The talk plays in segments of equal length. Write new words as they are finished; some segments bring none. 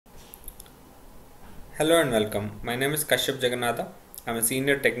Hello and welcome. My name is Kashyap Jagannatha. I'm a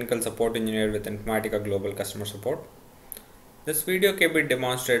Senior Technical Support Engineer with Informatica Global Customer Support. This video KB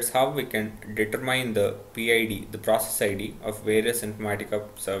demonstrates how we can determine the PID, the process ID of various Informatica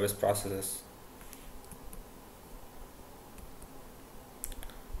service processes.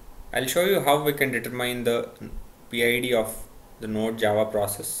 I'll show you how we can determine the PID of the Node Java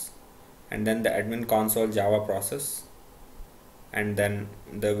process and then the admin console Java process, and then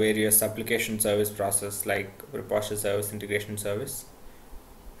the various application service process like repository service, integration service,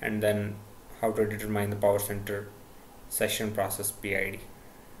 and then how to determine the Power Center session process PID.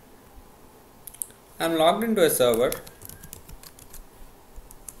 I'm logged into a server.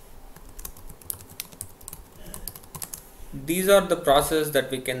 These are the processes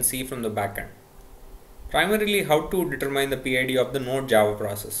that we can see from the backend. Primarily, how to determine the PID of the Node Java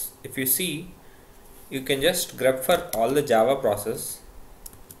process. If you see, you can just grep for all the Java process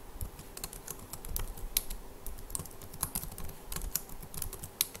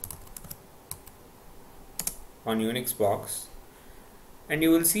on Unix box, and you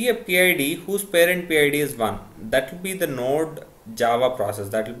will see a PID whose parent PID is 1. That will be the Node Java process.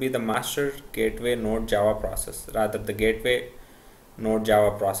 That will be the master gateway Node Java process, rather the gateway Node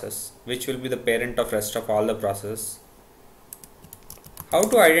Java process, which will be the parent of rest of all the processes. How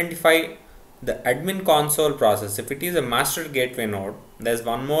to identify the admin console process? If it is a master gateway node, there's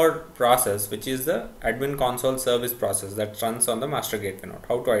one more process which is the admin console service process that runs on the master gateway node.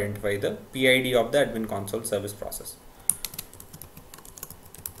 How to identify the PID of the admin console service process?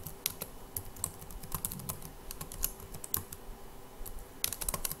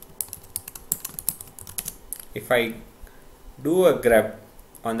 If I do a grep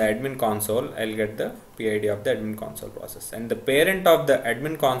on the admin console, I'll get the PID of the admin console process, and the parent of the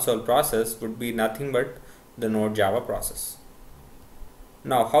admin console process would be nothing but the Node Java process.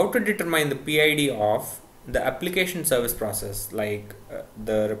 Now, how to determine the PID of the application service process like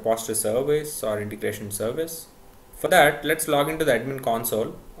the repository service or integration service? For that, let's log into the admin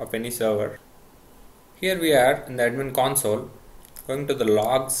console of any server. Here we are in the admin console. Going to the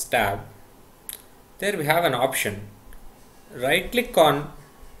logs tab, there we have an option. Right click on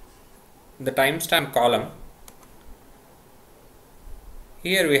the timestamp column.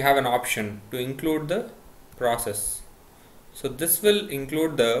 Here we have an option to include the process. So this will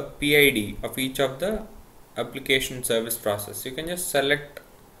include the PID of each of the application service process. You can just select,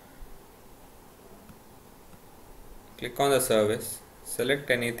 click on the service, select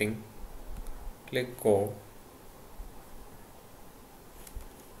anything, click go.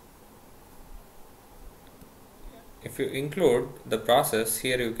 If you include the process,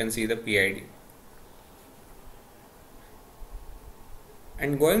 here you can see the PID.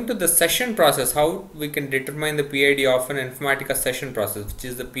 And going to the session process, how we can determine the PID of an Informatica session process, which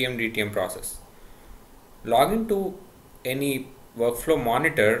is the PMDTM process. Log into any workflow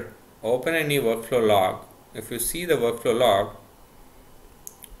monitor, open any workflow log. If you see the workflow log,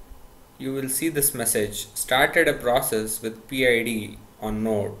 you will see this message: started a process with PID on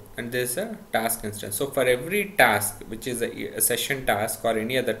node, and there is a task instance. So for every task, which is a session task or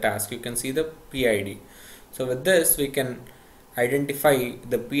any other task, you can see the PID. So with this, we can identify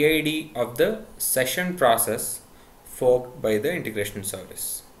the PID of the session process forked by the integration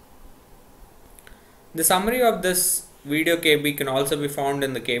service. The summary of this video KB can also be found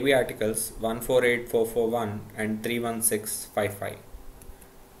in the KB articles 148441 and 31655.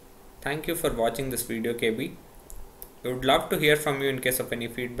 Thank you for watching this video KB. We would love to hear from you in case of any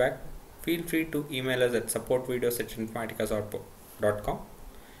feedback. Feel free to email us at supportvideos@informatica.com. You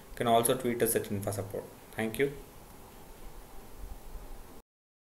can also tweet us at infasupport. Thank you.